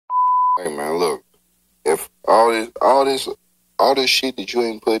Hey man, look, if all this shit that you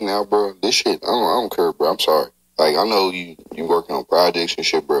ain't putting out, bro, this shit, I don't care, bro. I'm sorry. Like, I know you working on projects and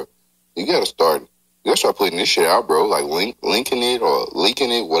shit, bro. You gotta start putting this shit out, bro. Like linking it or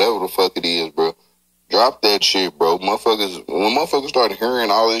leaking it, whatever the fuck it is, bro. Drop that shit, bro. When motherfuckers start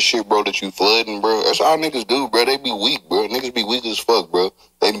hearing all this shit, bro, that you flooding, bro, that's all niggas do, bro. They be weak, bro. Niggas be weak as fuck, bro.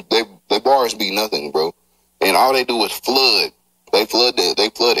 They bars be nothing, bro. And all they do is flood. They flood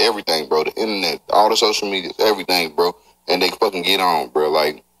everything, bro. The internet, all the social media, everything, bro. And they fucking get on, bro.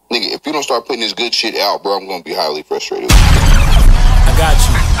 Like, nigga, if you don't start putting this good shit out, bro, I'm gonna be highly frustrated. I got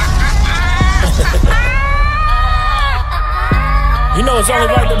you. You know it's only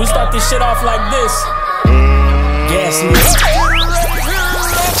right that we start this shit off like this. Gas me.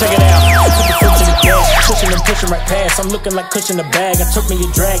 Check it out. Put the foot to the gas, pushing and pushing right past. I'm looking like cushion the bag. I took me a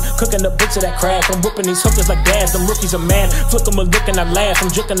drag, cooking the bits of that crack. I'm whooping these hookers like gas. Them rookies are mad. Flick them a look and I laugh. I'm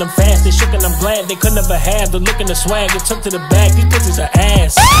juking them fast. They shook and I'm glad they could never have the look and the swag. They took to the bag. These pussies are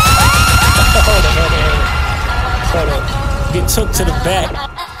ass. Hold up. Get took to the back.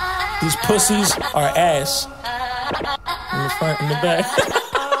 These pussies are ass. In the front and the back.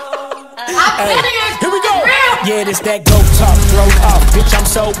 Hey, here we go. Yeah, this that go talk, throw off. Bitch, I'm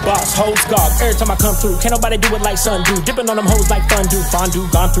so boss, hoes gog. Every time I come through, can't nobody do it like son do. Dipping on them hoes like fondue,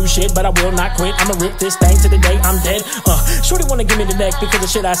 gone through shit, but I will not quit. I'ma rip this thing to the day I'm dead. Shorty wanna give me the neck because of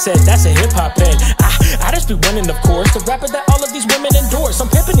shit I said. That's a hip hop head. I just be winning, of course. The rapper that all of these women endorse. I'm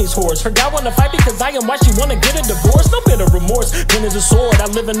pimping these whores. Her guy wanna fight because I am why she wanna get a divorce. No bit of remorse. Pen is a sword. I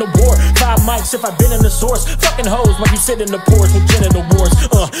live in the war. 5 mics if I've been in the source. Fucking hoes while you sit in the porch with genital wars.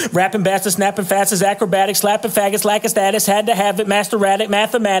 Rapping bastard, snapping fast as acrobatic, slapping faggots like a status. Had to have it, master at it,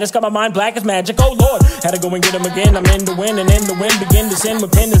 mathematics. Got my mind black as magic. Oh Lord, had to go and get him again. I'm in the win and in the wind begin to sin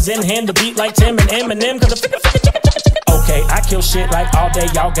with pen is in hand. The beat like Tim and Eminem. Cause okay, I kill shit like all day,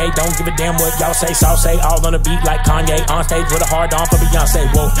 y'all gay. Don't give a damn what y'all say. Sauce all on the beat like Kanye. On stage with a hard on for Beyonce.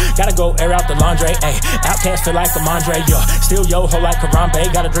 Whoa, gotta go air out the laundry. Ayy, Outcast feel like a Mondre. Yo, still yo ho like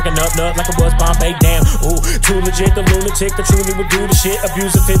Harambe. Gotta drink a nut like it was Bombay. Damn, ooh, too legit. The lunatic that truly would do the shit.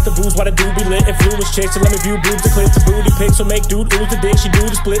 Abuse the fit, the booze. What I do be lit. Influence chicks, so let me view boobs, the clips, the booty pics. So make dude ooze the dick. She do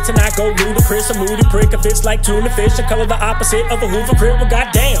the splits and I go ludicrous. A moody prick. If it's like tuna fish, the color the opposite of a Hoover crib. Well,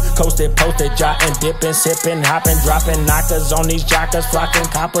 goddamn, coasted, posted, jotting, dipping, sipping, hopping, dropping knockers on these jockers, flocking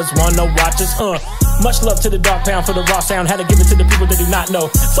coppers, wanna watch us. Much love to the Dog Pound for the raw sound. Had to give it to the people that do not know.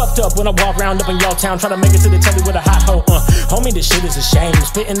 Fucked up when I walk around up in y'all town, trying to make it to the telly with a hot hoe. Homie, this shit is a shame.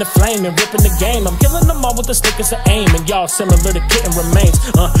 Spitting the flame and ripping the game. I'm killing them all with the stick as an aim, and y'all similar to kitten remains.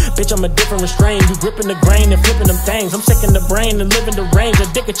 Bitch, I'm a different restraint. You gripping the grain and flipping them things. I'm sick in the brain and living the range. A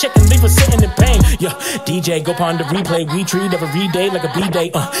dick a chicken, leave us sitting in pain. Yeah, DJ, go upon the replay. We treat every day like a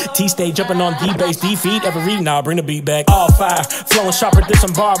B-day. T-stay jumping on D-base, D-feed every. Nah, bring the beat back. All fire, flowing sharper than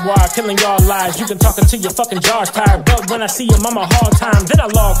some barbed wire. Killing y'all lies. You can talk until your fucking jaw's tired. But when I see him, I'm a hard time. Then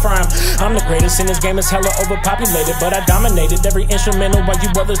I log crime. I'm the greatest in this game. It's hella overpopulated, but I dominated every instrumental while you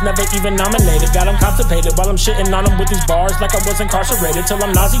brothers never even nominated. Got them constipated while I'm shitting on them with these bars like I was incarcerated till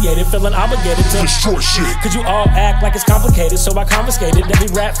I'm nauseated, feeling obligated to destroy shit. Cause you all act like it's complicated, so I confiscated every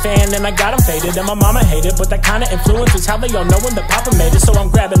rap fan and I got them faded. And my mama hated, but that kind of influence is how they all know when the papa made it. So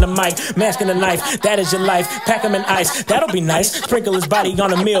I'm grabbing the mic, masking the knife. That is your life. Pack them in ice. That'll be nice. Sprinkle his body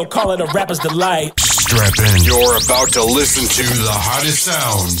on a meal. Call it a rapper's delight. Strap in. You're about to listen to the hottest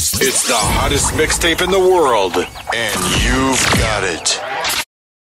sounds. It's the hottest mixtape in the world, and you've got it.